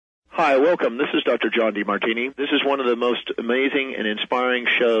Hi, welcome. This is Dr. John DeMartini. This is one of the most amazing and inspiring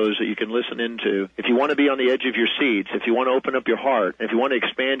shows that you can listen into. If you want to be on the edge of your seats, if you want to open up your heart, if you want to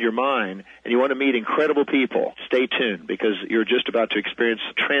expand your mind, and you want to meet incredible people, stay tuned because you're just about to experience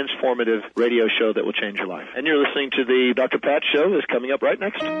a transformative radio show that will change your life. And you're listening to the Dr. Pat Show that's coming up right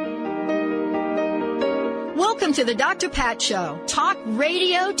next. Welcome to the Dr. Pat Show. Talk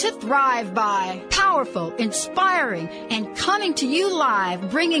radio to thrive by. Powerful, inspiring, and coming to you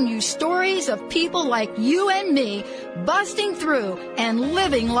live, bringing you stories of people like you and me, busting through and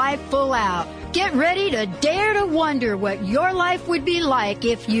living life full out. Get ready to dare to wonder what your life would be like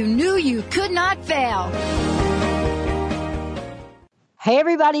if you knew you could not fail. Hey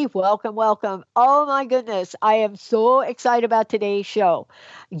everybody, welcome. Oh my goodness, I am so excited about today's show.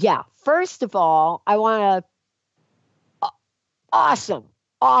 Yeah, first of all, I want to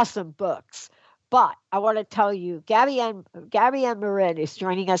awesome books. But I want to tell you, Gabby Ann Marin is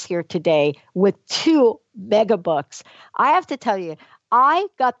joining us here today with 2 mega books. I have to tell you, I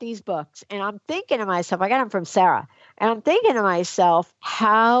got these books and I'm thinking to myself, I got them from Sarah, and I'm thinking to myself,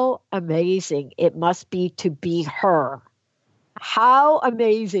 how amazing it must be to be her. How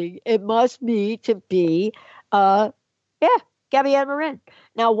amazing it must be to be, Gabby Ann Marin.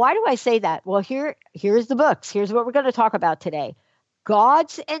 Now, why do I say that? Well, here's the books. Here's what we're going to talk about today.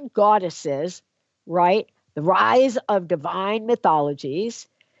 Gods and Goddesses, right? The Rise of Divine Mythologies.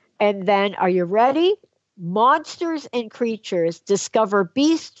 And then, are you ready? Monsters and Creatures, Discover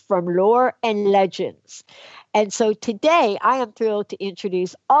Beasts from Lore and Legends. And so today, I am thrilled to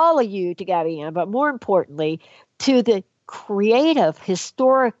introduce all of you to Gabby Ann, but more importantly, to the creative,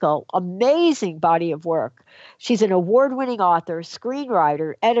 historical, amazing body of work. She's an award-winning author,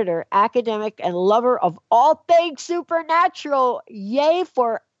 screenwriter, editor, academic, and lover of all things supernatural. Yay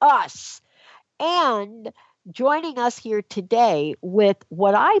for us. And joining us here today with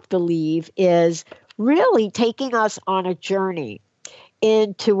what I believe is really taking us on a journey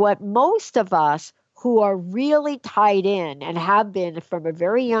into what most of us who are really tied in and have been from a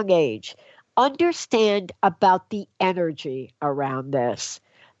very young age understand about the energy around this.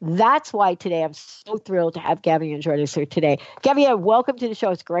 That's why today I'm so thrilled to have Gabby Ann join us here today. Gabby Ann, welcome to the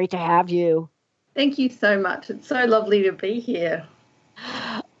show. It's great to have you. Thank you so much. It's so lovely to be here.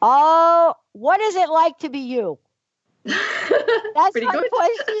 Oh, what is it like to be you? That's pretty my good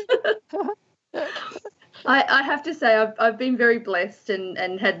question. I have to say I've been very blessed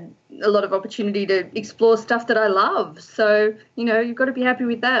and had a lot of opportunity to explore stuff that I love. So, you've got to be happy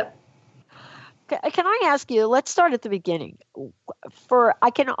with that. Can I ask you, let's start at the beginning. I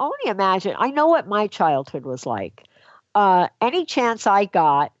can only imagine, I know what my childhood was like. Any chance I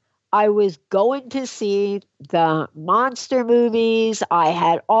got, I was going to see the monster movies. I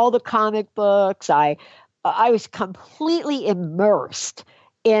had all the comic books. I was completely immersed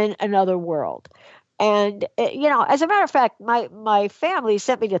in another world. And, as a matter of fact, my family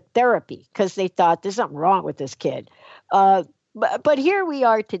sent me to therapy because they thought there's something wrong with this kid. But here we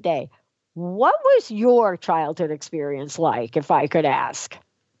are today. What was your childhood experience like, if I could ask?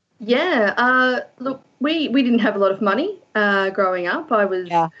 Yeah, look, we didn't have a lot of money growing up.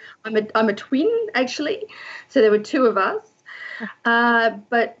 I'm a twin, actually, so there were 2 of us.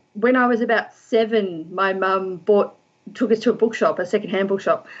 But when I was about 7, my mum took us to a bookshop, a secondhand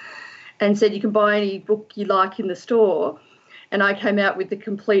bookshop, and said, you can buy any book you like in the store. And I came out with The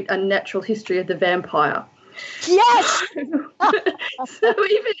Complete Unnatural History of the Vampire. Yes! So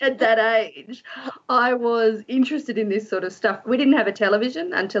even at that age, I was interested in this sort of stuff. We didn't have a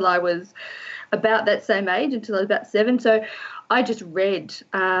television until I was about that same age, until I was about 7. So I just read,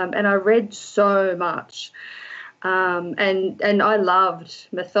 and I read so much. And I loved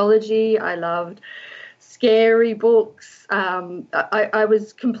mythology. I loved scary books. I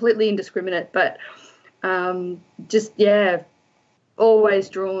was completely indiscriminate, but always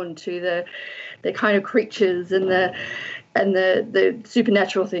drawn to the kind of creatures and the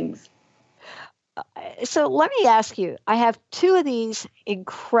supernatural things. So let me ask you, I have 2 of these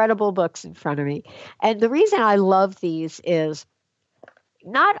incredible books in front of me. And the reason I love these is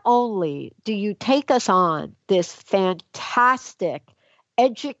not only do you take us on this fantastic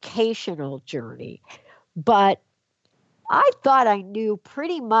educational journey, but I thought I knew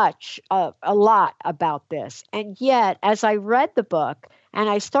pretty much a lot about this. And yet, as I read the book and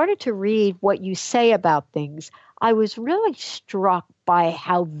I started to read what you say about things, I was really struck by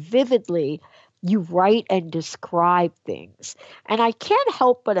how vividly you write and describe things. And I can't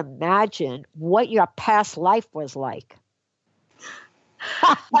help but imagine what your past life was like.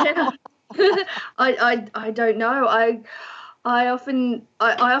 Yeah. I don't know. I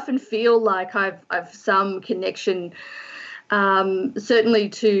often feel like I've some connection certainly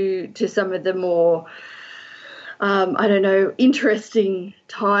to some of the more interesting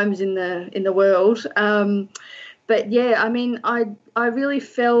times in the world. But yeah, I mean, I really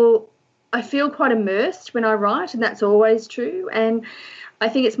feel quite immersed when I write, and that's always true. And I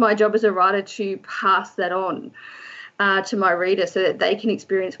think it's my job as a writer to pass that on to my reader so that they can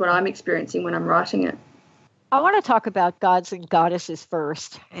experience what I'm experiencing when I'm writing it. I want to talk about gods and goddesses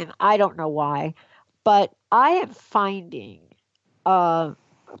first, and I don't know why, but I am finding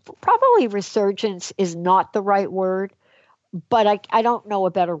probably resurgence is not the right word, but I don't know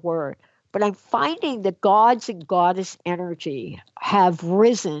a better word. But I'm finding the gods and goddess energy have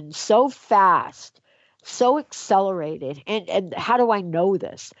risen so fast, so accelerated. And how do I know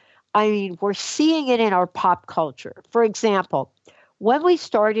this? I mean, we're seeing it in our pop culture. For example, when we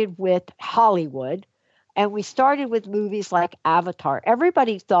started with Hollywood and we started with movies like Avatar,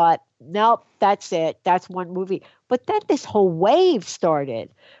 everybody thought, nope, that's it. That's one movie. But then this whole wave started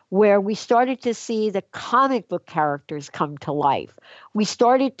where we started to see the comic book characters come to life. We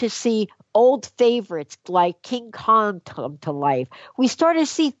started to see old favorites like King Kong come to life. We started to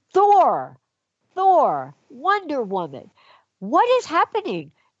see Thor, Wonder Woman. What is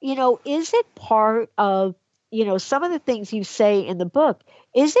happening? Is it part of, some of the things you say in the book,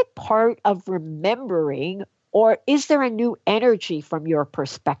 is it part of remembering, or is there a new energy from your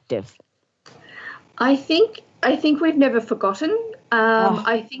perspective? I think we've never forgotten.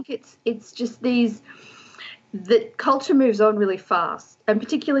 I think it's just that culture moves on really fast, and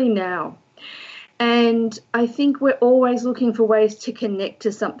particularly now. And I think we're always looking for ways to connect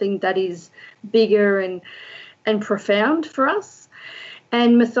to something that is bigger and profound for us.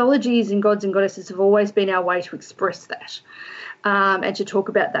 And mythologies and gods and goddesses have always been our way to express that and to talk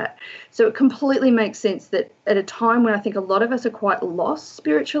about that. So it completely makes sense that at a time when I think a lot of us are quite lost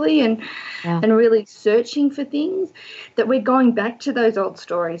spiritually and really searching for things, that we're going back to those old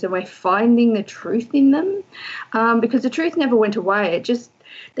stories and we're finding the truth in them, because the truth never went away.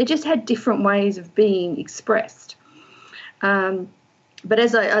 They just had different ways of being expressed. But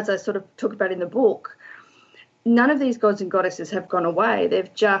as I sort of talk about in the book, none of these gods and goddesses have gone away.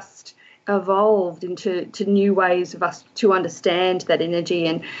 They've just evolved into new ways of us to understand that energy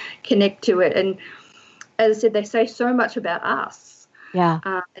and connect to it. And as I said, they say so much about us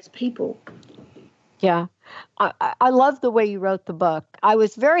as people. Yeah. I love the way you wrote the book. I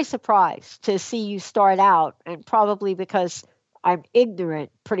was very surprised to see you start out, and probably because I'm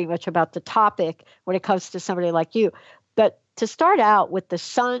ignorant pretty much about the topic when it comes to somebody like you. But to start out with the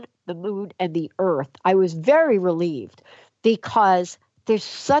sun, the moon, and the earth, I was very relieved because there's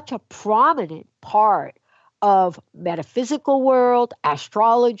such a prominent part of metaphysical world,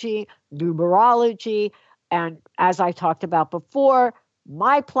 astrology, numerology, and as I talked about before,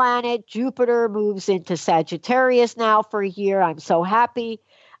 my planet, Jupiter, moves into Sagittarius now for a year. I'm so happy.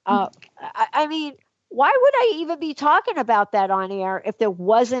 I mean, why would I even be talking about that on air if there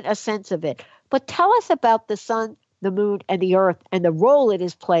wasn't a sense of it? But tell us about the sun, the moon, and the earth, and the role it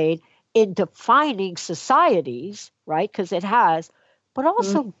has played in defining societies, right? Because it has, but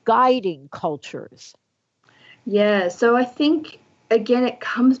also guiding cultures. Yeah, so I think, again, it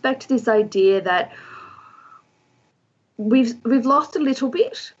comes back to this idea that we've lost a little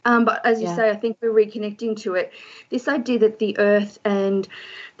bit, but as you say, I think we're reconnecting to it. This idea that the earth and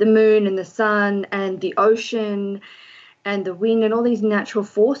the moon and the sun and the ocean and the wind and all these natural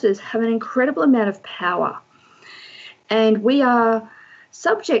forces have an incredible amount of power. And we are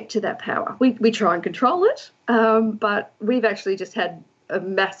subject to that power. We try and control it, but we've actually just had a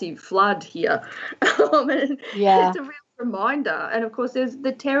massive flood here. It's a real reminder. And, of course, there's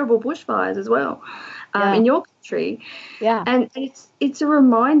the terrible bushfires as well in your country. Yeah. And it's a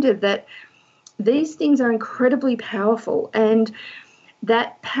reminder that these things are incredibly powerful, and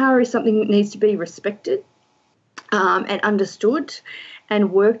that power is something that needs to be respected and understood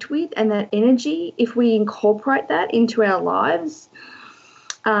and worked with. And that energy, if we incorporate that into our lives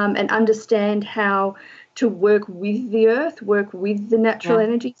and understand how to work with the earth, work with the natural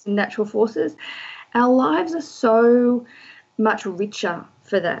energies and natural forces, our lives are so much richer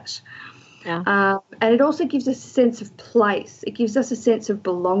for that. Yeah. And it also gives us a sense of place. It gives us a sense of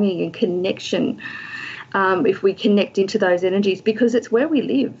belonging and connection if we connect into those energies, because it's where we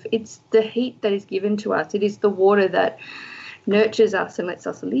live. It's the heat that is given to us. It is the water that nurtures us and lets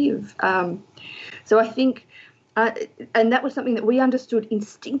us live. So I think, and that was something that we understood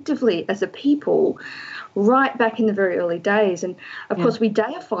instinctively as a people right back in the very early days. And, of course, we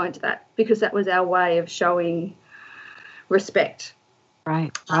deified that because that was our way of showing respect.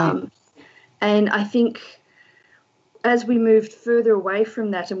 Right. And I think as we moved further away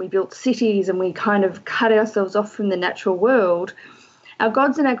from that and we built cities and we kind of cut ourselves off from the natural world, our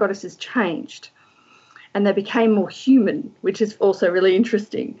gods and our goddesses changed and they became more human, which is also really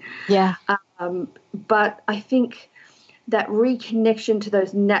interesting. Yeah. But I think that reconnection to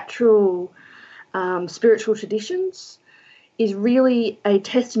those natural spiritual traditions is really a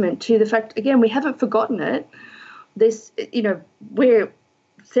testament to the fact, again, we haven't forgotten it. This, we're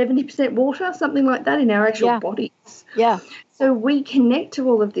 70% water, something like that, in our actual bodies. Yeah. So we connect to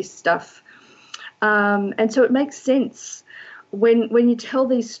all of this stuff. And so it makes sense when you tell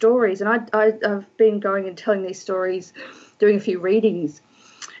these stories, and I've been going and telling these stories, doing a few readings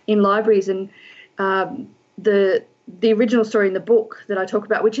in libraries, and the original story in the book that I talk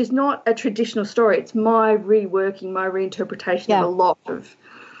about, which is not a traditional story, it's my reworking, my reinterpretation of a lot of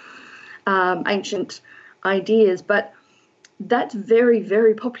ancient ideas, but that's very,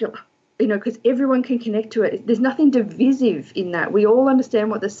 very popular, because everyone can connect to it. There's nothing divisive in that. We all understand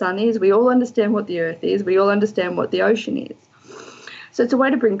what the sun is. We all understand what the earth is. We all understand what the ocean is. So it's a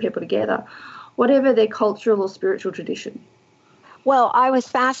way to bring people together, whatever their cultural or spiritual tradition. Well, I was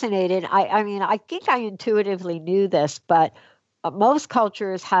fascinated. I mean, I think I intuitively knew this, but most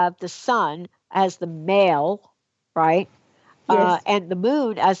cultures have the sun as the male, right? Yes. And the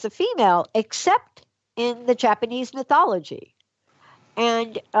moon as the female, except in the Japanese mythology.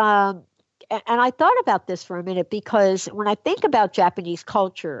 And I thought about this for a minute, because when I think about Japanese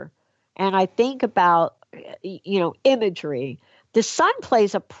culture and I think about, imagery, the sun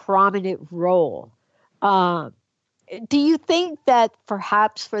plays a prominent role. Do you think that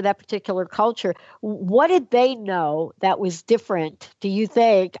perhaps for that particular culture, what did they know that was different, do you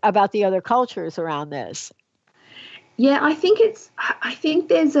think, about the other cultures around this? Yeah, I think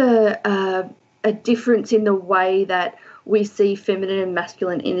there's a difference in the way that we see feminine and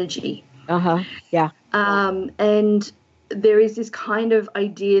masculine energy. Yeah. And there is this kind of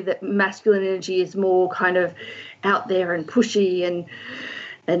idea that masculine energy is more kind of out there and pushy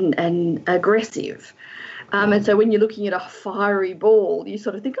and aggressive. And so when you're looking at a fiery ball, you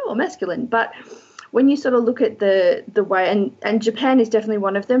sort of think, oh, masculine. But when you sort of look at the way, and Japan is definitely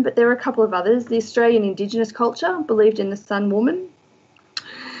one of them, but there are a couple of others. The Australian Indigenous culture believed in the sun woman.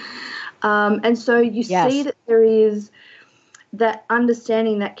 And so you see that there is that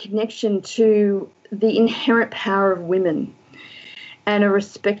understanding, that connection to the inherent power of women and a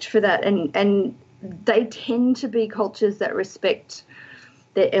respect for that. And they tend to be cultures that respect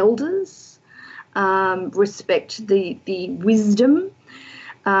their elders, respect the wisdom,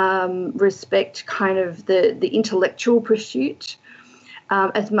 respect kind of the intellectual pursuit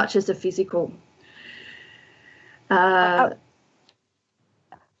as much as the physical.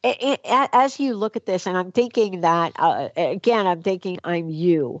 As you look at this, and I'm thinking that, I'm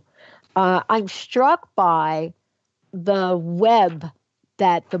you. I'm struck by the web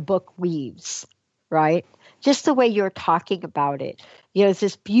that the book weaves, right? Just the way you're talking about it. It's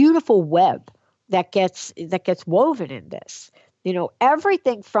this beautiful web that gets woven in this.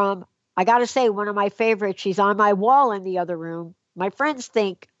 Everything from, I got to say, one of my favorites, she's on my wall in the other room. My friends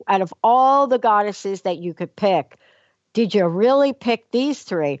think, out of all the goddesses that you could pick, did you really pick these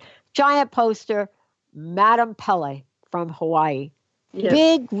three? Giant poster, Madame Pele from Hawaii. Yes.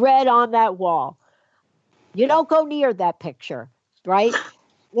 Big red on that wall. You don't go near that picture, right?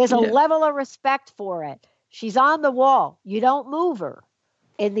 There's a level of respect for it. She's on the wall. You don't move her.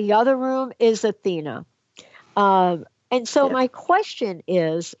 In the other room is Athena. And so my question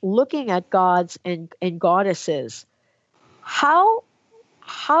is, looking at gods and goddesses, how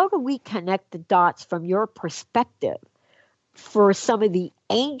do we connect the dots from your perspective for some of the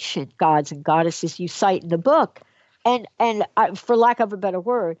ancient gods and goddesses you cite in the book, and for lack of a better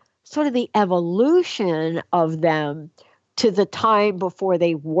word, sort of the evolution of them to the time before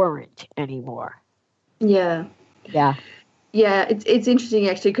they weren't anymore? Yeah. It's interesting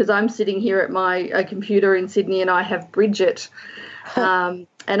actually, because I'm sitting here at my computer in Sydney, and I have Bridget, and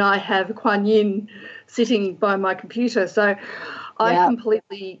I have Kuan Yin sitting by my computer. So I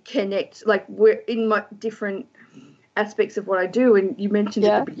completely connect. Like, we're in my different aspects of what I do, and you mentioned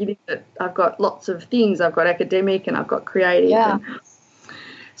at the beginning that I've got lots of things. I've got academic and I've got creative. And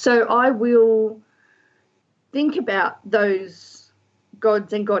so I will think about those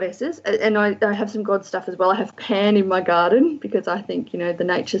gods and goddesses, and I have some god stuff as well. I have Pan in my garden because I think, the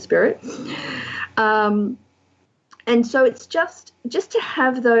nature spirit. And so it's just to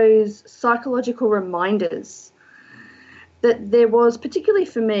have those psychological reminders that there was, particularly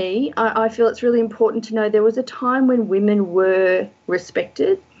for me, I feel it's really important to know there was a time when women were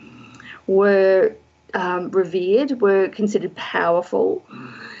respected, were revered, were considered powerful,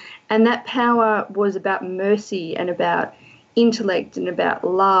 And that power was about mercy and about intellect and about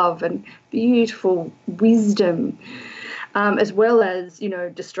love and beautiful wisdom, as well as,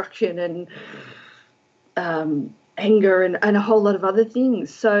 destruction and anger and a whole lot of other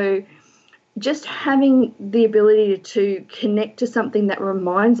things. So just having the ability to connect to something that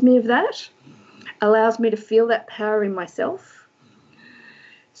reminds me of that allows me to feel that power in myself.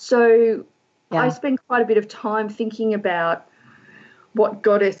 So I spend quite a bit of time thinking about what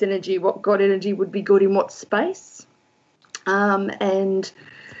goddess energy, what god energy would be good in what space, and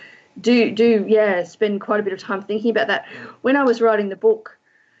spend quite a bit of time thinking about that. When I was writing the book,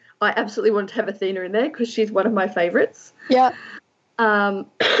 I absolutely wanted to have Athena in there because she's one of my favourites. Yeah.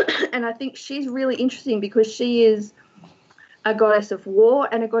 And I think she's really interesting because she is a goddess of war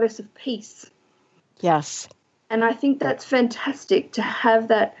and a goddess of peace. Yes. And I think that's fantastic to have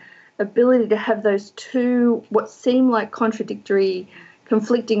that ability to have those two, what seem like contradictory,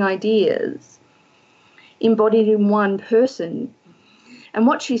 conflicting ideas embodied in one person. And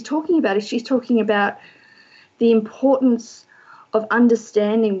what she's talking about is she's talking about the importance of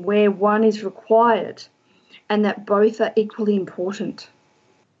understanding where one is required and that both are equally important.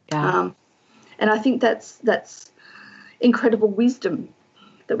 Yeah. And I think that's incredible wisdom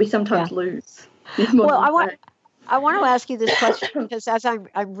that we sometimes lose. Well, I want to ask you this question because as I'm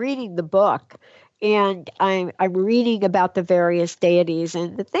reading the book and I'm reading about the various deities,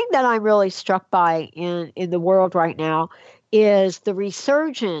 and the thing that I'm really struck by in the world right now is the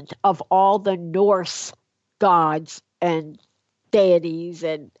resurgence of all the Norse gods and deities,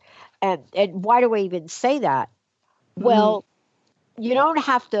 and why do I even say that? Well, you don't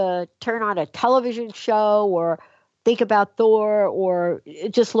have to turn on a television show or think about Thor or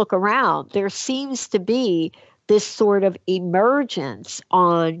just look around. There seems to be this sort of emergence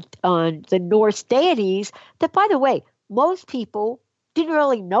on the Norse deities that, by the way, most people didn't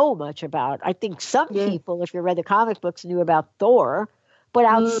really know much about. I think some people, if you read the comic books, knew about Thor, but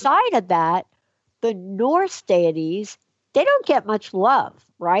outside of that, the Norse deities, they don't get much love,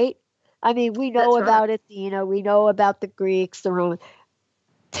 right? I mean, we know about it, we know about the Greeks, the Romans.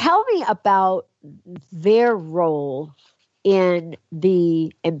 Tell me about their role in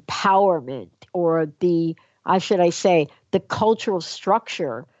the empowerment or the cultural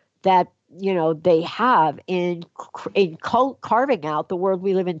structure that, they have in carving out the world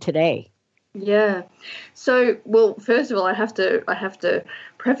we live in today. Yeah. So, well, first of all, I have to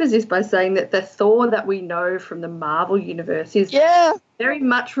preface this by saying that the Thor that we know from the Marvel universe is very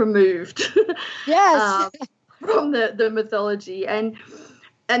much removed from the mythology. And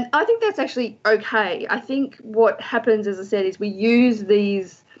I think that's actually okay. I think what happens, as I said, is we use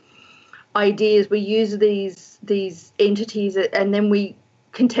these ideas, we use these entities, and then we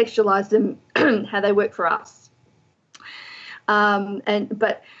contextualize them how they work for us.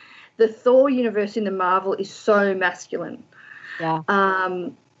 But the Thor universe in the Marvel is so masculine. Yeah.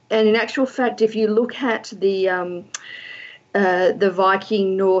 And in actual fact, if you look at the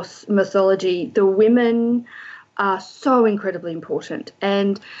Viking Norse mythology, the women are so incredibly important.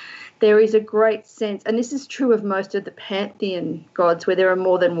 And there is a great sense, and this is true of most of the pantheon gods where there are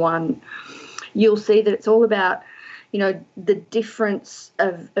more than one, you'll see that it's all about, the difference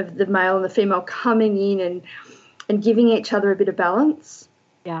of the male and the female coming in and giving each other a bit of balance.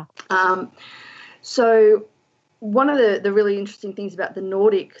 Yeah. So one of the really interesting things about the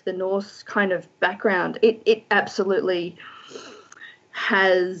Norse kind of background, it absolutely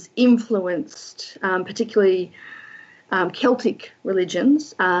has influenced particularly Celtic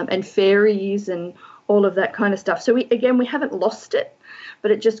religions and fairies and all of that kind of stuff. So we haven't lost it,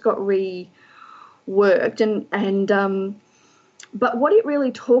 but it just got reworked. But what it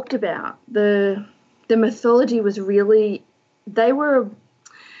really talked about, the mythology was really, they were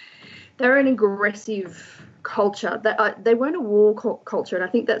an aggressive culture. They weren't a war culture, and I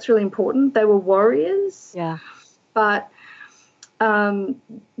think that's really important. They were warriors. Yeah. But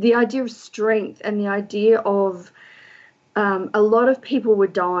the idea of strength and the idea of a lot of people were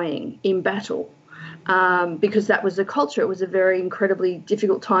dying in battle because that was the culture. It was a very incredibly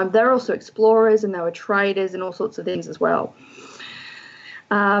difficult time. They were also explorers and they were traders and all sorts of things as well.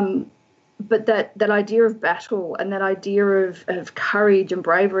 But that idea of battle and that idea of courage and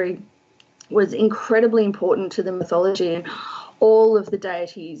bravery was incredibly important to the mythology, and all of the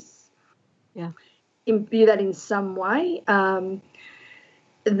deities imbue that in some way.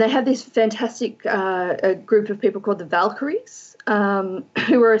 They have this fantastic group of people called the Valkyries,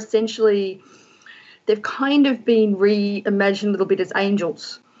 who are essentially, they've kind of been reimagined a little bit as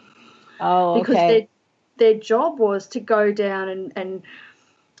angels. Oh, okay. Because their job was to go down and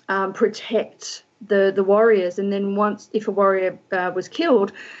protect the warriors, and then once, if a warrior was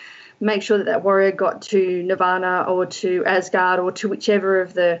killed, make sure that that warrior got to Nirvana or to Asgard or to whichever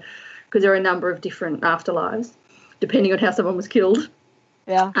of because there are a number of different afterlives, depending on how someone was killed.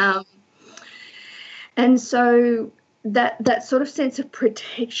 Yeah. And so that sort of sense of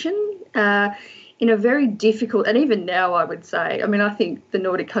protection in a very difficult, and even now I would say, I mean, I think the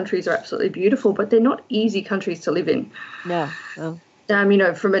Nordic countries are absolutely beautiful, but they're not easy countries to live in. No.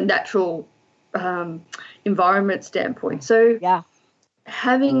 From a natural environment standpoint. So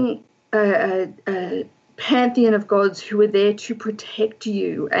having a pantheon of gods who are there to protect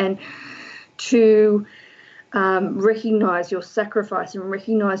you and to recognize your sacrifice and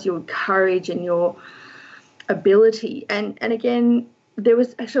recognize your courage and your ability. And again, I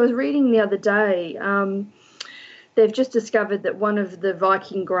was reading the other day, they've just discovered that one of the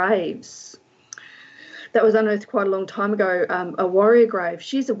Viking graves that was unearthed quite a long time ago, a warrior grave,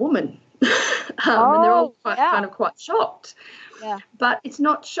 she's a woman. And they're all quite shocked. Yeah. But it's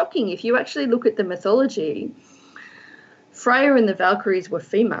not shocking. If you actually look at the mythology, Freya and the Valkyries were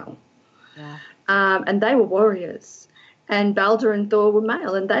female. Yeah. And they were warriors. And Balder and Thor were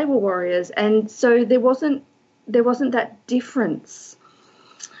male, and they were warriors. And so there wasn't that difference.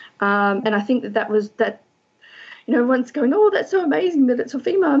 And I think that was that, everyone's going, oh, that's so amazing that it's a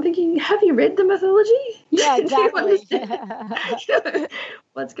female. I'm thinking, have you read the mythology? Yeah, exactly.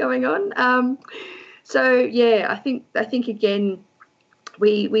 What's going on? So yeah, I think again,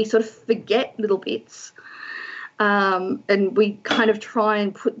 we sort of forget little bits, and we kind of try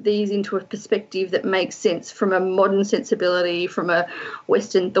and put these into a perspective that makes sense from a modern sensibility, from a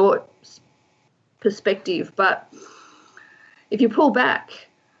Western thought perspective. But if you pull back,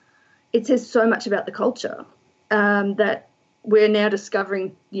 it says so much about the culture that we're now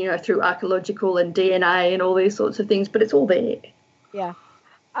discovering, through archaeological and DNA and all these sorts of things, but it's all there. Yeah.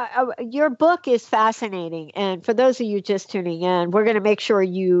 Your book is fascinating. And for those of you just tuning in, we're going to make sure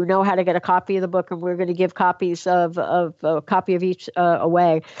you know how to get a copy of the book, and we're going to give copies of a copy of each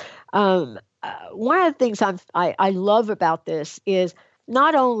away. One of the things I love about this is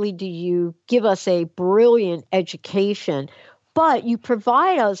not only do you give us a brilliant education, but you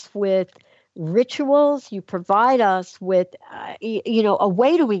provide us with rituals, you provide us with, a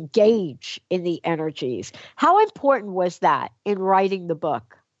way to engage in the energies. How important was that in writing the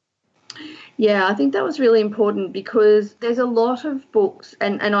book? Yeah, I think that was really important because there's a lot of books,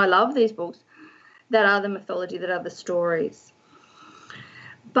 and I love these books, that are the mythology, that are the stories.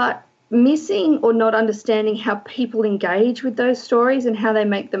 But missing or not understanding how people engage with those stories and how they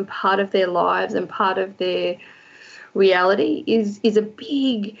make them part of their lives and part of their reality is a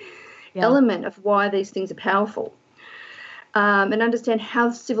big element of why these things are powerful. And understand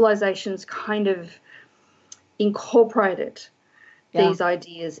how civilizations kind of incorporated these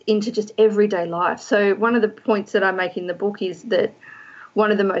ideas into just everyday life. So one of the points that I make in the book is that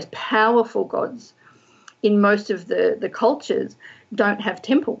one of the most powerful gods in most of the cultures don't have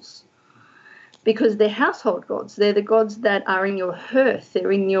temples because they're household gods. They're the gods that are in your hearth,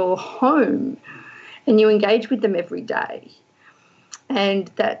 they're in your home, and you engage with them every day. And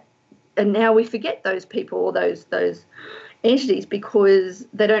now we forget those people or those entities because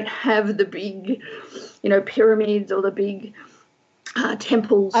they don't have the big, pyramids or the big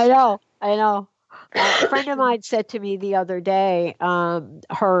temples. I know. A friend of mine said to me the other day,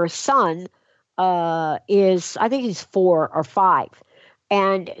 her son is, I think he's 4 or 5.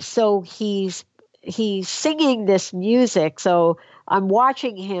 And so he's singing this music. So I'm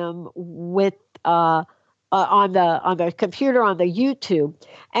watching him with on the computer on the YouTube,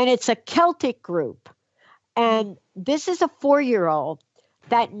 and it's a Celtic group. And this is a 4-year-old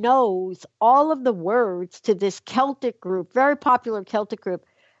that knows all of the words to this Celtic group, very popular Celtic group,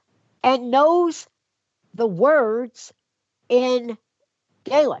 and knows the words in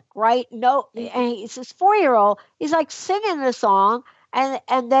Gaelic, right? No, and he's this 4-year-old. He's like singing the song,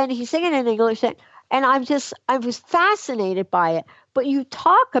 and then he's singing in English, and I was fascinated by it. But you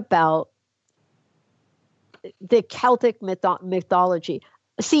talk about the Celtic mythology.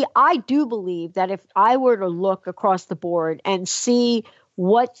 See, I do believe that if I were to look across the board and see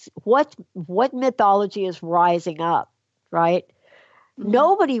what mythology is rising up, right? Mm-hmm.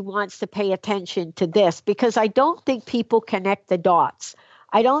 Nobody wants to pay attention to this because I don't think people connect the dots.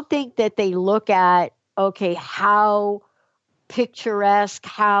 I don't think that they look at, okay, how picturesque,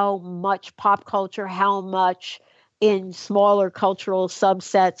 how much pop culture, how much in smaller cultural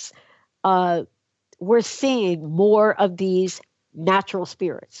subsets, we're seeing more of these natural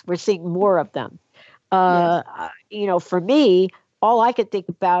spirits. We're seeing more of them. Yes. For me, all I could think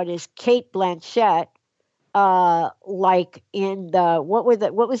about is Kate Blanchett, like in what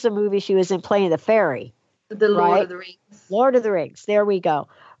was the movie she was in playing the fairy? The Lord of the Rings. Lord of the Rings. There we go.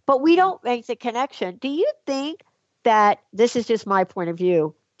 but we don't make the connection. Do you think that, this is just my point of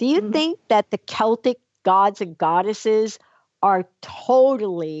view, do you think that the Celtic gods and goddesses are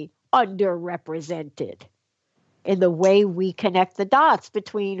totally underrepresented in the way we connect the dots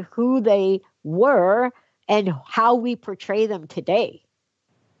between who they were and how we portray them today?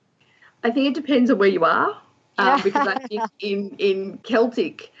 I think it depends on where you are, because I think in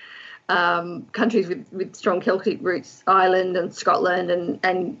Celtic countries with strong Celtic roots, Ireland and Scotland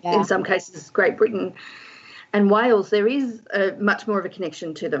and in some cases Great Britain and Wales, there is much more of a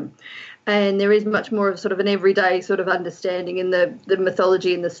connection to them. And there is much more of sort of an everyday sort of understanding, in the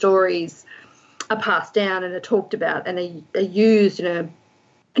mythology and the stories are passed down and are talked about and are used in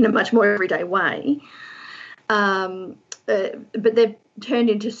a much more everyday way. But they've turned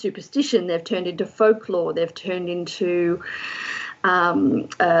into superstition, they've turned into folklore, they've turned into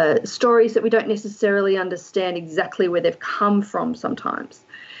stories that we don't necessarily understand exactly where they've come from sometimes.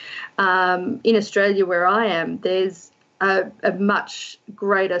 In Australia, where I am, there's a much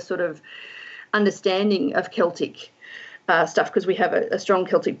greater sort of understanding of Celtic stuff, because we have a strong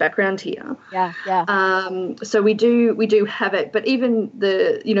Celtic background here. So we do have it. But even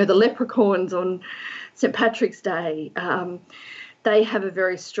the leprechauns on St. Patrick's Day, they have a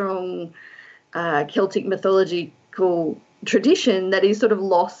very strong Celtic mythological tradition that is sort of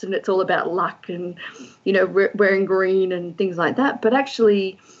lost, and it's all about luck and, wearing green and things like that. But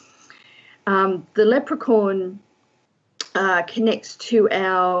actually, the leprechaun connects to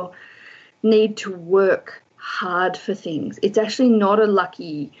our need to work hard for things. It's actually not a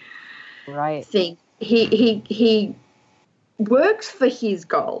lucky thing. He works for his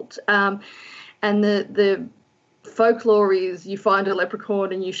gold. And the folklore is you find a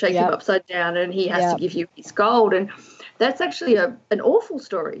leprechaun and you shake him upside down and he has to give you his gold. And that's actually an awful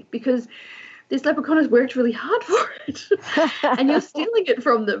story, because this leprechaun has worked really hard for it and you're stealing it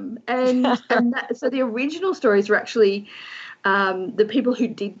from them. So the original stories were actually the people who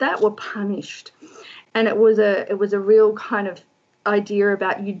did that were punished. And it was a real kind of idea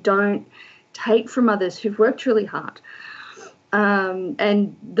about you don't take from others who've worked really hard.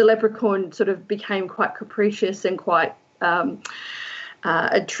 And the leprechaun sort of became quite capricious and quite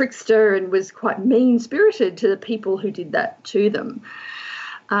a trickster, and was quite mean-spirited to the people who did that to them.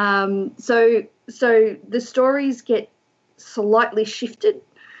 So the stories get slightly shifted,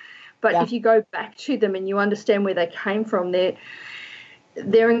 but if you go back to them and you understand where they came from,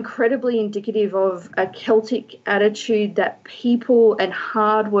 they're incredibly indicative of a Celtic attitude that people and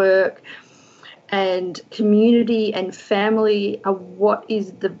hard work and community and family are what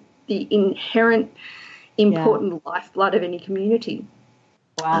is the inherent important lifeblood of any community.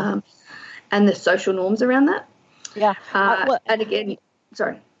 Wow. And the social norms around that. Yeah. And again,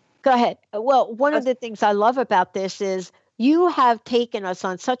 sorry. Go ahead. Well, one of the things I love about this is you have taken us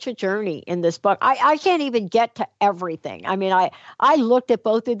on such a journey in this book. I can't even get to everything. I mean, I looked at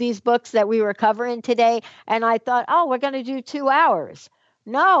both of these books that we were covering today, and I thought, we're going to do 2 hours.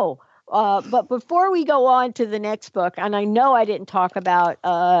 No. But before we go on to the next book, and I know I didn't talk about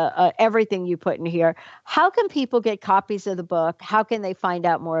everything you put in here, how can people get copies of the book? How can they find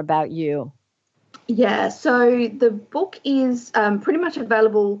out more about you? Yeah, so the book is pretty much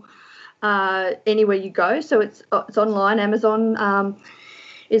available anywhere you go. So it's online. Amazon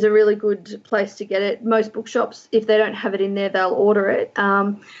is a really good place to get it. Most bookshops, if they don't have it in there, they'll order it.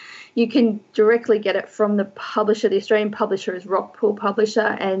 You can directly get it from the publisher. The Australian publisher is Rockpool Publisher,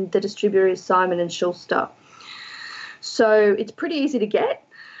 and the distributor is Simon & Schuster. So it's pretty easy to get.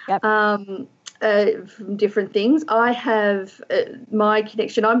 Yep. From different things. I have my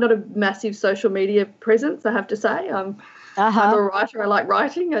connection. I'm not a massive social media presence, I have to say. I'm a writer. I like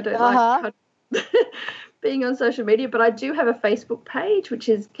writing. I don't like being on social media, but I do have a Facebook page, which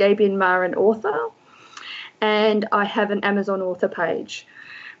is Gabian Marin Author, and I have an Amazon author page,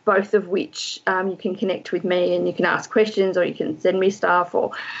 both of which you can connect with me and you can ask questions, or you can send me stuff,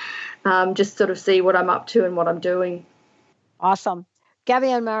 or just sort of see what I'm up to and what I'm doing. Awesome.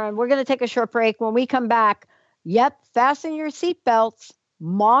 Gabian Marin, we're going to take a short break. When we come back, fasten your seatbelts,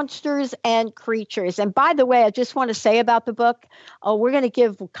 monsters and creatures. And by the way, I just want to say about the book, we're going to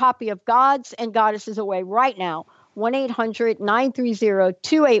give a copy of Gods and Goddesses away right now.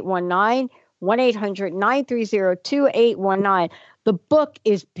 1-800-930-2819, 1-800-930-2819. The book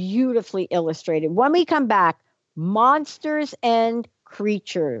is beautifully illustrated. When we come back, monsters and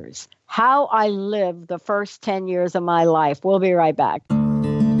creatures, how I lived the first 10 years of my life. We'll be right back.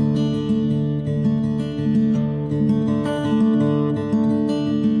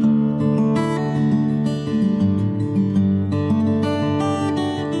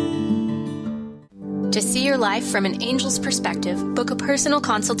 To see your life from an angel's perspective, book a personal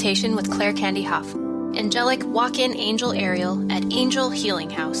consultation with Claire Candy Huff, angelic walk-in angel Ariel at Angel Healing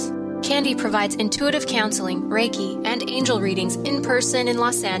House. Candy provides intuitive counseling, Reiki, and angel readings in person in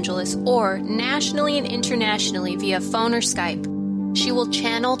Los Angeles or nationally and internationally via phone or Skype. She will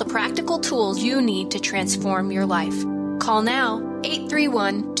channel the practical tools you need to transform your life. Call now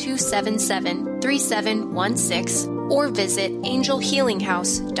 831-277-3716 or visit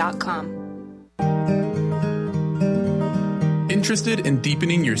angelhealinghouse.com. Interested in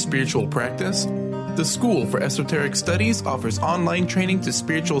deepening your spiritual practice? The School for Esoteric Studies offers online training to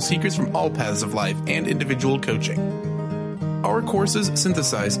spiritual seekers from all paths of life and individual coaching. Our courses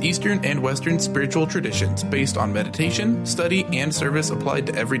synthesize Eastern and Western spiritual traditions based on meditation, study, and service applied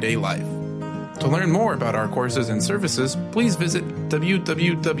to everyday life. To learn more about our courses and services, please visit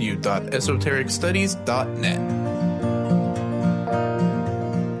www.esotericstudies.net.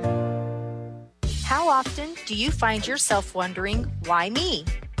 How often do you find yourself wondering, why me?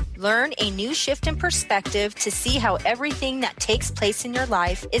 Learn a new shift in perspective to see how everything that takes place in your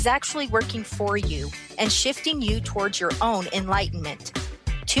life is actually working for you and shifting you towards your own enlightenment.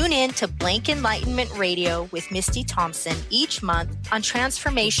 Tune in to Blank Enlightenment Radio with Misty Thompson each month on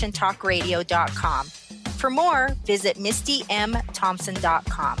TransformationTalkRadio.com. For more, visit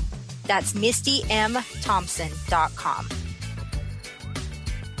MistyMThompson.com. That's MistyMThompson.com.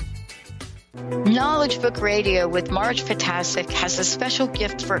 Knowledge Book Radio with Marge Potasic has a special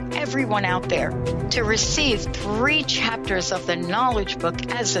gift for everyone out there. To receive 3 chapters of the Knowledge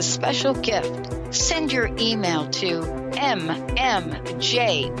Book as a special gift, send your email to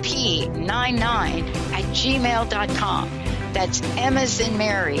mmjp99@gmail.com. That's M as in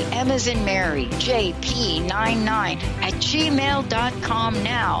Mary, JP99@gmail.com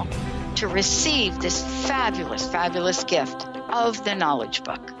now to receive this fabulous, fabulous gift of the Knowledge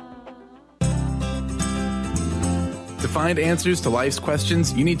Book. To find answers to life's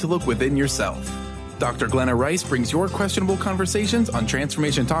questions, you need to look within yourself. Dr. Glenna Rice brings your questionable conversations on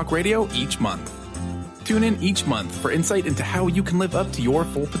Transformation Talk Radio each month. Tune in each month for insight into how you can live up to your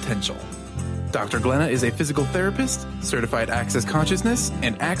full potential. Dr. Glenna is a physical therapist, certified Access Consciousness,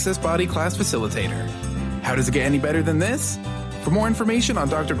 and Access Body Class facilitator. How does it get any better than this? For more information on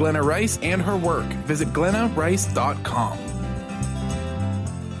Dr. Glenna Rice and her work, visit glennarice.com.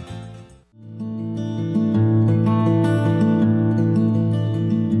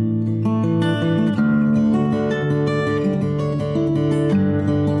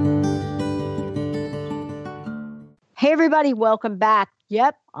 Hey, everybody, welcome back.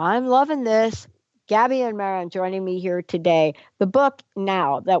 Yep, I'm loving this. Gabby and Marin joining me here today. The book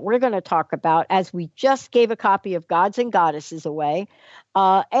now that we're going to talk about, as we just gave a copy of Gods and Goddesses away.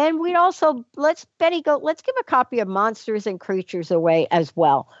 And we'd also, let's give a copy of Monsters and Creatures away as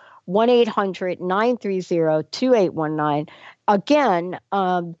well. 1-800-930-2819. Again,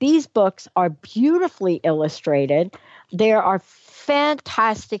 these books are beautifully illustrated. There are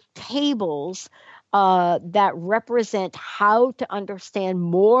fantastic tables that represent how to understand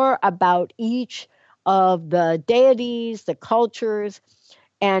more about each of the deities, the cultures,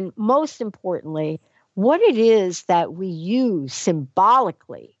 and most importantly, what it is that we use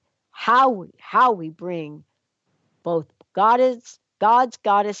symbolically, how we bring both gods,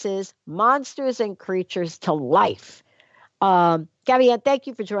 goddesses, monsters, and creatures to life. Gabby, thank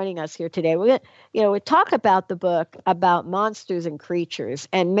you for joining us here today. We're gonna, we talk about the book about monsters and creatures,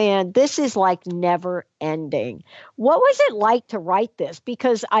 and man, this is like never ending. What was it like to write this?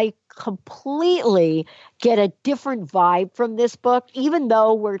 Because I completely get a different vibe from this book, even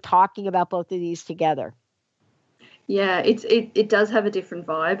though we're talking about both of these together. Yeah, it does have a different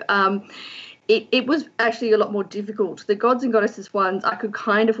vibe. It was actually a lot more difficult. The Gods and Goddesses ones, I could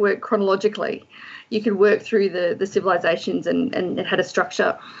kind of work chronologically. You could work through the civilizations and it had a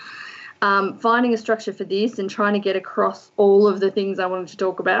structure. Finding a structure for this and trying to get across all of the things I wanted to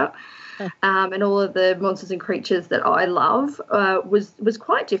talk about and all of the monsters and creatures that I love was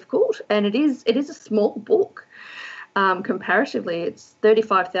quite difficult. And it is a small book comparatively. It's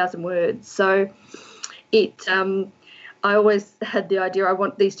 35,000 words. So I always had the idea I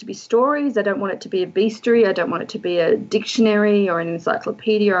want these to be stories. I don't want it to be a bestiary. I don't want it to be a dictionary or an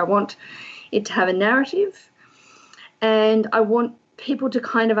encyclopedia. I want it to have a narrative. And I want people to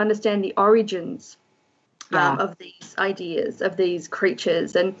kind of understand the origins of these ideas, of these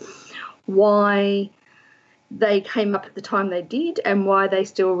creatures, and why they came up at the time they did and why they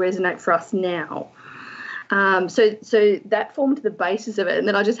still resonate for us now. So that formed the basis of it. And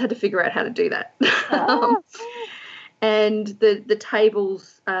then I just had to figure out how to do that. And the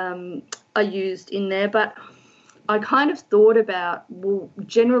tables are used in there, but I kind of thought about, well,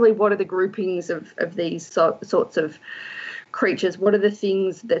 generally, what are the groupings of these sorts of creatures? What are the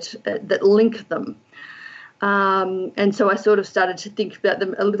things that link them? And so I sort of started to think about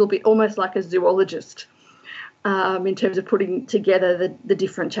them a little bit, almost like a zoologist, in terms of putting together the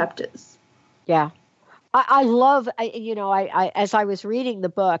different chapters. Yeah. I love, I as I was reading the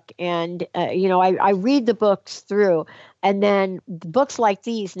book, and, I read the books through, and then books like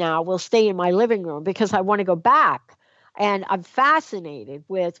these now will stay in my living room because I want to go back. And I'm fascinated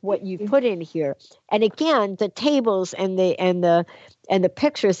with what you put in here. And again, the tables and the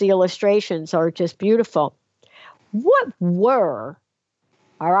pictures, the illustrations are just beautiful. What were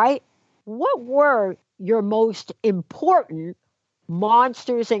your most important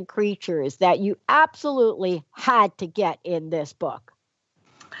monsters and creatures that you absolutely had to get in this book?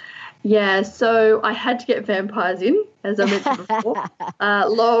 Yeah, so I had to get vampires in, as I mentioned before.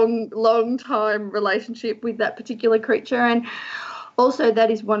 Long time relationship with that particular creature. And also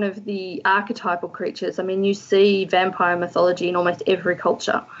that is one of the archetypal creatures. I mean, you see vampire mythology in almost every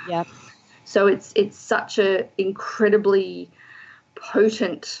culture. Yep. So it's such an incredibly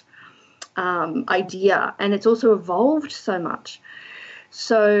potent idea, and it's also evolved so much.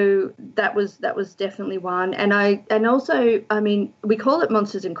 So that was definitely one. And also, I mean, we call it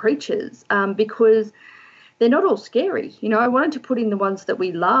monsters and creatures because they're not all scary. I wanted to put in the ones that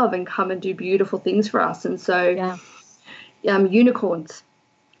we love and come and do beautiful things for us. And so unicorns,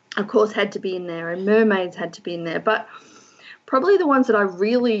 of course, had to be in there, and mermaids had to be in there. But probably the ones that I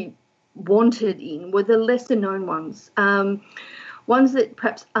really wanted in were the lesser known ones, ones that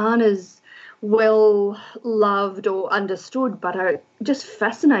perhaps aren't as well loved or understood, but are just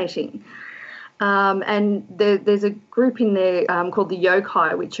fascinating. And there's a group in there called the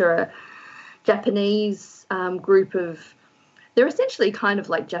yokai, which are a Japanese group of, they're essentially kind of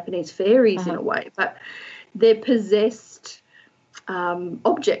like Japanese fairies in a way, but they're possessed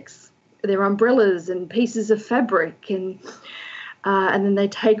objects. They're umbrellas and pieces of fabric, and then they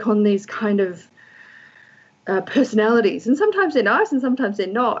take on these kind of personalities. And sometimes they're nice and sometimes they're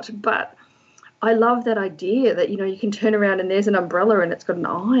not, but I love that idea that, you can turn around and there's an umbrella and it's got an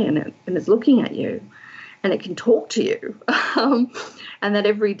eye in it and it's looking at you and it can talk to you. And that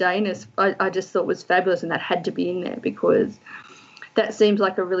everydayness I just thought was fabulous, and that had to be in there because that seems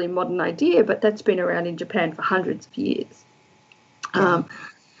like a really modern idea, but that's been around in Japan for hundreds of years.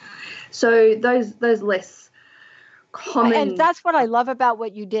 So those less common. And that's what I love about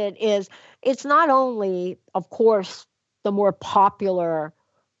what you did is it's not only, of course, the more popular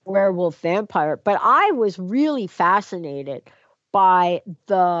werewolf vampire, but I was really fascinated by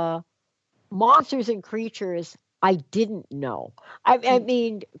the monsters and creatures I didn't know. I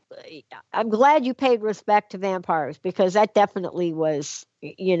mean, I'm glad you paid respect to vampires because that definitely was,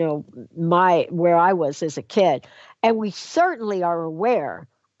 where I was as a kid. And we certainly are aware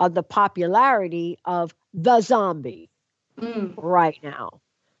of the popularity of the zombie right now,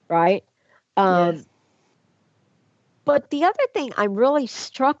 right? Yes. But the other thing I'm really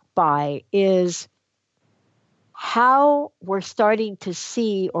struck by is how we're starting to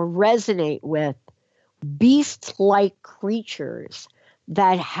see or resonate with beast-like creatures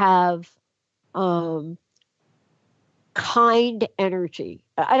that have kind energy.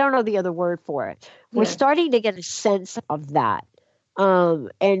 I don't know the other word for it. We're starting to get a sense of that.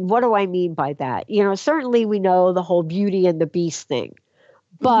 And what do I mean by that? Certainly we know the whole Beauty and the Beast thing.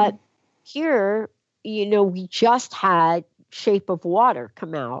 But here, we just had Shape of Water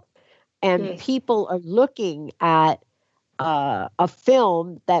come out, and people are looking at a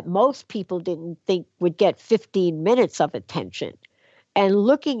film that most people didn't think would get 15 minutes of attention, and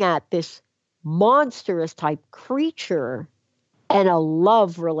looking at this monstrous type creature and a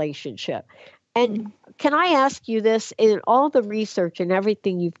love relationship. And can I ask you this, in all the research and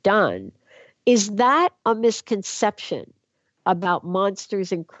everything you've done, is that a misconception about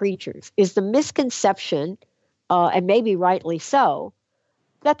monsters and creatures? Is the misconception, and maybe rightly so,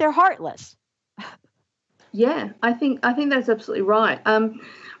 that they're heartless? Yeah, I think that's absolutely right.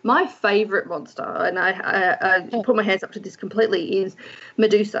 My favorite monster, and I put my hands up to this completely, is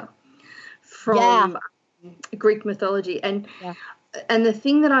Medusa from Greek mythology. And the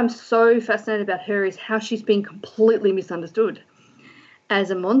thing that I'm so fascinated about her is how she's been completely misunderstood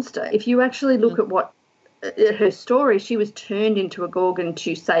as a monster. If you actually look at what her story, she was turned into a Gorgon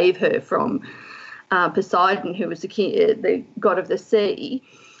to save her from Poseidon, who was the god of the sea,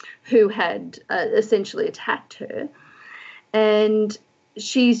 who had essentially attacked her. And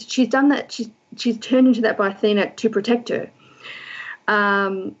she's done that. She's turned into that by Athena to protect her.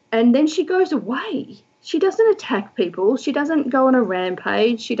 And then she goes away. She doesn't attack people. She doesn't go on a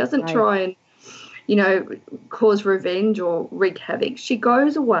rampage. She doesn't try and, cause revenge or wreak havoc. She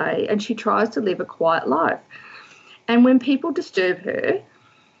goes away and she tries to live a quiet life. And when people disturb her,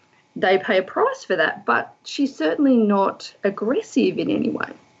 they pay a price for that. But she's certainly not aggressive in any way.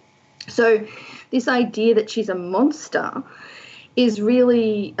 So this idea that she's a monster is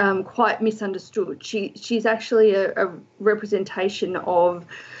really quite misunderstood. She's actually a representation of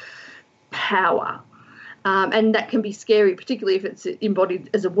power. And that can be scary, particularly if it's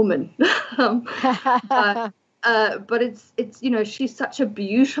embodied as a woman. But it's she's such a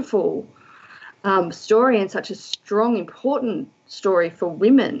beautiful story and such a strong, important story for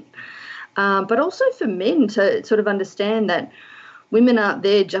women, but also for men to sort of understand that women aren't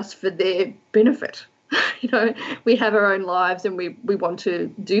there just for their benefit. We have our own lives and we want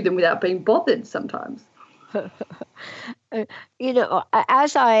to do them without being bothered sometimes.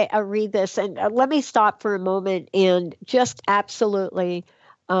 As I read this, and let me stop for a moment and just absolutely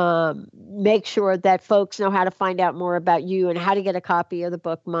make sure that folks know how to find out more about you and how to get a copy of the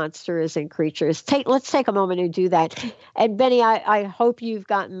book Monsters and Creatures. Let's take a moment and do that. And Benny, I hope you've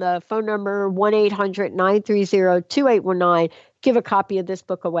gotten the phone number 1-800-930-2819. Give a copy of this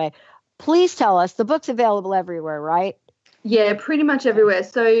book away. Please tell us, the book's available everywhere, right? Yeah, pretty much everywhere.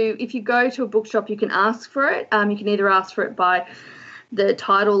 So if you go to a bookshop, you can ask for it. You can either ask for it by the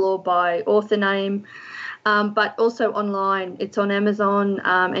title or by author name, but also online. It's on Amazon,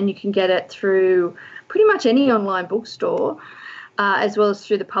 and you can get it through pretty much any online bookstore, as well as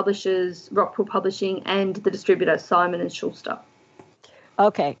through the publishers, Rockpool Publishing, and the distributor, Simon & Schuster.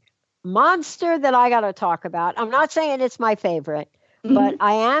 Okay. Monster that I got to talk about. I'm not saying it's my favorite, but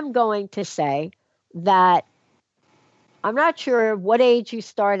I am going to say that I'm not sure what age you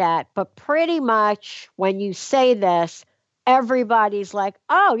start at, but pretty much when you say this, everybody's like,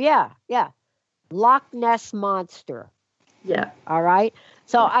 oh, yeah, Loch Ness Monster. Yeah. All right.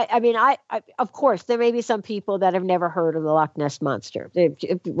 So, I of course, there may be some people that have never heard of the Loch Ness Monster,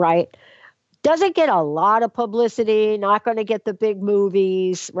 right? Doesn't get a lot of publicity, not going to get the big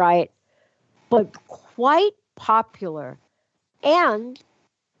movies, right? But quite popular. And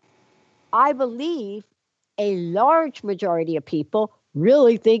I believe a large majority of people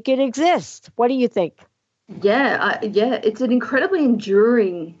really think it exists. What do you think? Yeah, it's an incredibly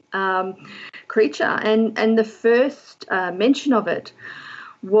enduring creature, and the first mention of it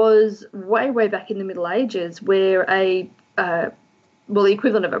was way back in the Middle Ages, where the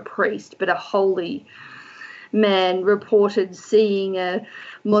equivalent of a priest, but a holy man, reported seeing a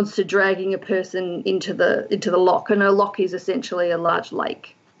monster dragging a person into the loch, and a loch is essentially a large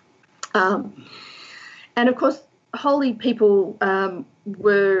lake. And of course, holy people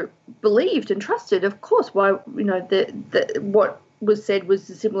were believed and trusted. Of course, why what was said was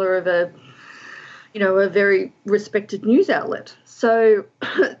similar of a very respected news outlet. So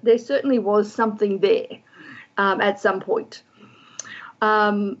there certainly was something there at some point.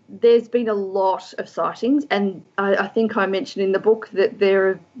 There's been a lot of sightings, and I think I mentioned in the book that there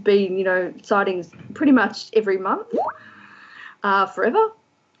have been sightings pretty much every month forever.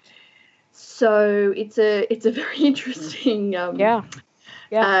 So it's a very interesting,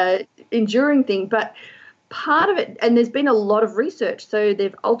 enduring thing. But part of it, and there's been a lot of research. So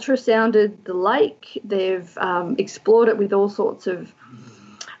they've ultrasounded the lake. They've explored it with all sorts of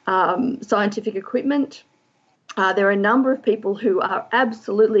scientific equipment. There are a number of people who are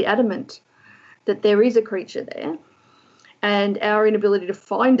absolutely adamant that there is a creature there, and our inability to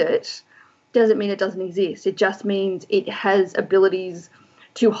find it doesn't mean it doesn't exist. It just means it has abilities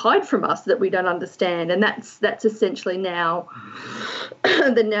to hide from us that we don't understand, and that's essentially now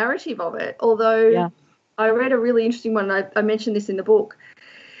the narrative of it. Although I read a really interesting one, I mentioned this in the book.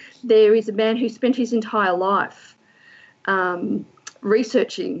 There is a man who spent his entire life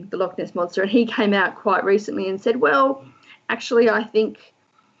researching the Loch Ness Monster, and he came out quite recently and said, well, actually, I think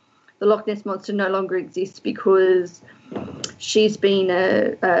the Loch Ness Monster no longer exists because she's been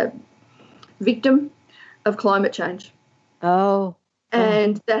a victim of climate change. Oh.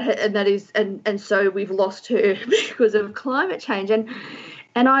 And so we've lost her because of climate change. And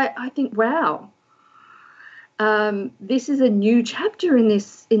I think, wow, this is a new chapter in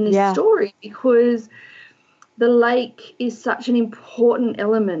this story, because the lake is such an important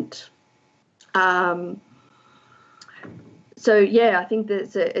element. I think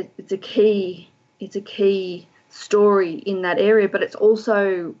that it's a key story in that area, but it's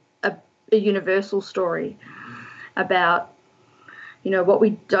also a universal story about what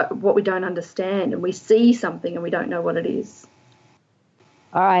we don't understand, and we see something and we don't know what it is.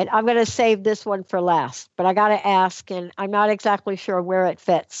 All right, I'm going to save this one for last, but I got to ask, and I'm not exactly sure where it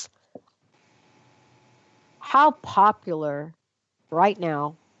fits. How popular right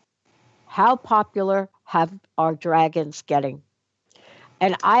now how popular have our dragons getting?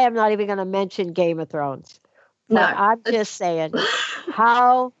 And I am not even going to mention Game of Thrones. But I'm just saying,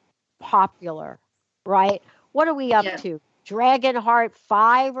 how popular, right? What are we up to? Dragonheart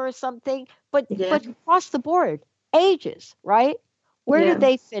 5 or something? But across the board, ages, right? Where did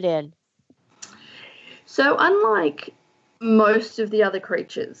they fit in? So unlike most of the other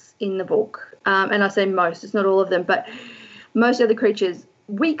creatures in the book, and I say most, it's not all of them, but most of the creatures,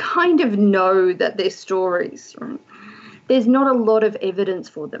 we kind of know that they're stories. Right? There's not a lot of evidence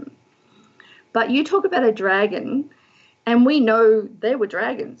for them. But you talk about a dragon, and we know there were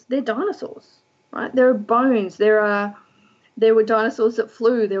dragons. They're dinosaurs, right? There are bones. There were dinosaurs that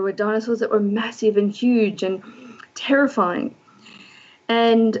flew. There were dinosaurs that were massive and huge and terrifying.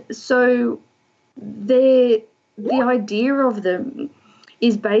 And so the idea of them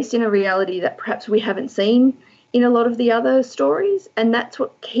is based in a reality that perhaps we haven't seen in a lot of the other stories, and that's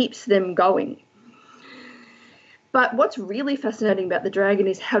what keeps them going. But what's really fascinating about the dragon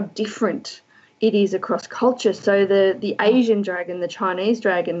is how different it is across culture. So the Asian dragon, the Chinese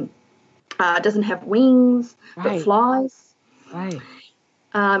dragon, doesn't have wings, but flies. Right.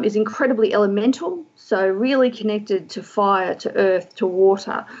 Is incredibly elemental, so really connected to fire, to earth, to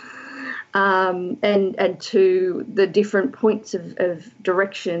water, and to the different points of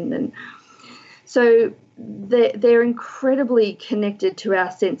direction. And so they're incredibly connected to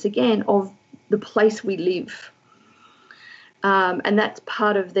our sense, again, of the place we live. And that's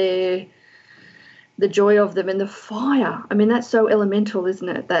part of the joy of them. And the fire, I mean, that's so elemental, isn't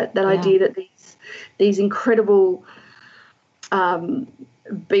it? That idea that these incredible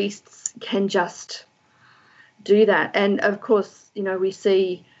beasts can just do that. And of course, we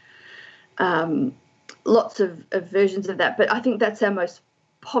see lots of versions of that, but I think that's our most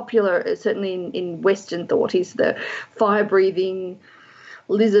popular, certainly in Western thought, is the fire-breathing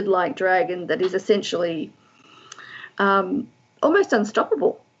lizard-like dragon that is essentially almost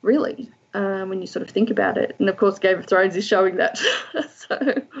unstoppable, really, when you sort of think about it. And of course, Game of Thrones is showing that.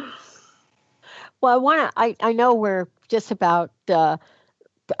 So, well, I know we're just about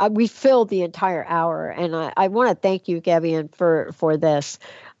we filled the entire hour, and I want to thank you, Gabian, for this.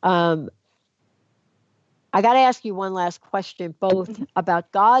 I got to ask you one last question, both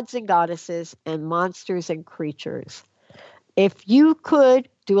about gods and goddesses and monsters and creatures. If you could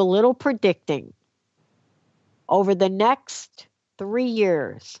do a little predicting over the next 3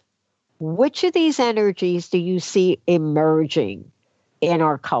 years, which of these energies do you see emerging in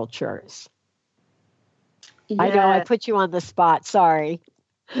our cultures? Yeah. I know I put you on the spot. Sorry.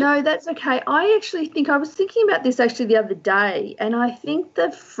 No, that's okay. I actually think I was thinking about this the other day, and I think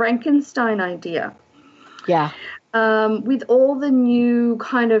the Frankenstein idea. Yeah. With all the new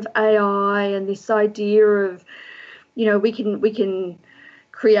kind of AI and this idea of, we can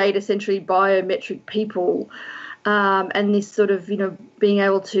create essentially biometric people, and this sort of, being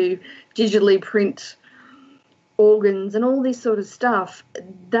able to digitally print organs and all this sort of stuff,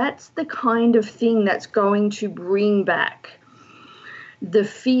 that's the kind of thing that's going to bring back the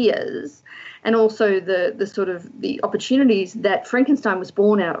fears and also the sort of the opportunities that Frankenstein was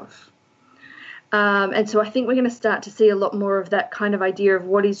born out of. And so I think we're going to start to see a lot more of that kind of idea of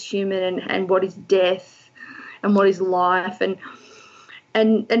what is human and what is death and what is life.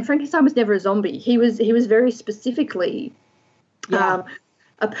 And Frankenstein was never a zombie. He was very specifically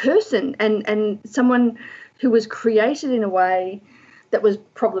a person and someone who was created in a way that was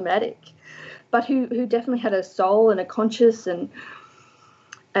problematic, but who definitely had a soul and a conscience and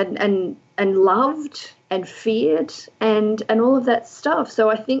loved and feared and all of that stuff. So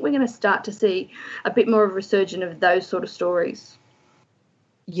I think we're going to start to see a bit more of a resurgence of those sort of stories.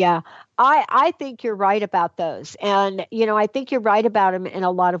 Yeah, I think you're right about those. And, I think you're right about them in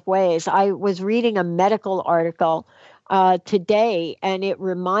a lot of ways. I was reading a medical article today, and it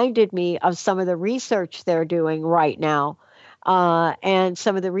reminded me of some of the research they're doing right now, and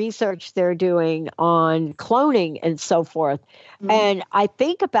some of the research they're doing on cloning and so forth. Mm-hmm. And I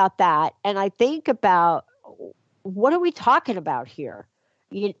think about that, and I think about, what are we talking about here?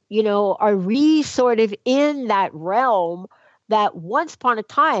 Are we sort of in that realm that once upon a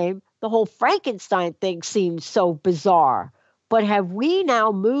time, the whole Frankenstein thing seemed so bizarre, but have we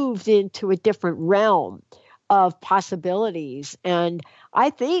now moved into a different realm of possibilities? And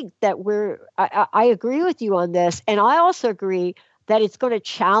I think that I agree with you on this. And I also agree that it's going to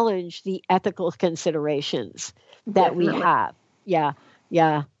challenge the ethical considerations that we have. Yeah.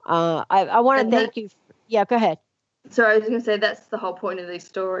 I want to thank you. Yeah, go ahead. So I was going to say, that's the whole point of these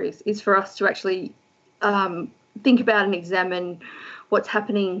stories, is for us to actually think about and examine what's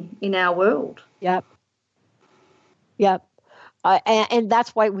happening in our world. Yep. And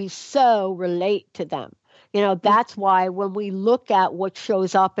that's why we so relate to them. That's why when we look at what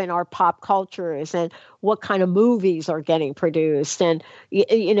shows up in our pop cultures and what kind of movies are getting produced and,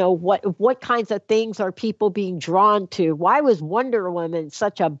 what kinds of things are people being drawn to? Why was Wonder Woman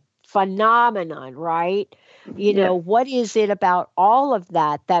such a phenomenon, right? What is it about all of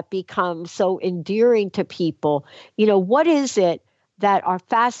that becomes so endearing to people? What is it that our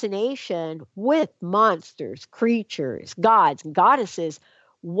fascination with monsters, creatures, gods, and goddesses,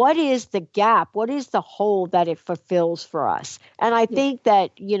 what is the gap? What is the hole that it fulfills for us? And I think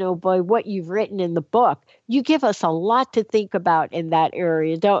that, by what you've written in the book, you give us a lot to think about in that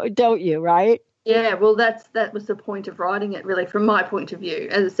area, don't you, right? Yeah, well, that was the point of writing it, really, from my point of view.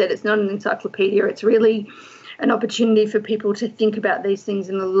 As I said, it's not an encyclopedia. It's really an opportunity for people to think about these things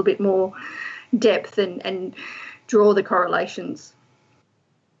in a little bit more depth and draw the correlations.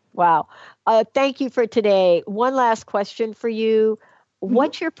 Wow. Thank you for today. One last question for you.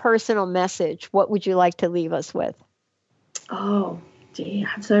 What's your personal message? What would you like to leave us with? Oh, dear, I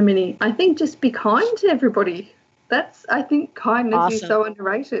have so many. I think just be kind to everybody. I think kindness is so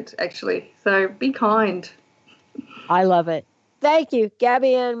underrated, actually. So be kind. I love it. Thank you,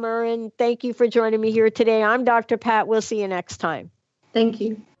 Gabby Ann Murrin. Thank you for joining me here today. I'm Dr. Pat. We'll see you next time. Thank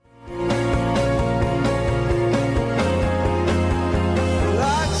you.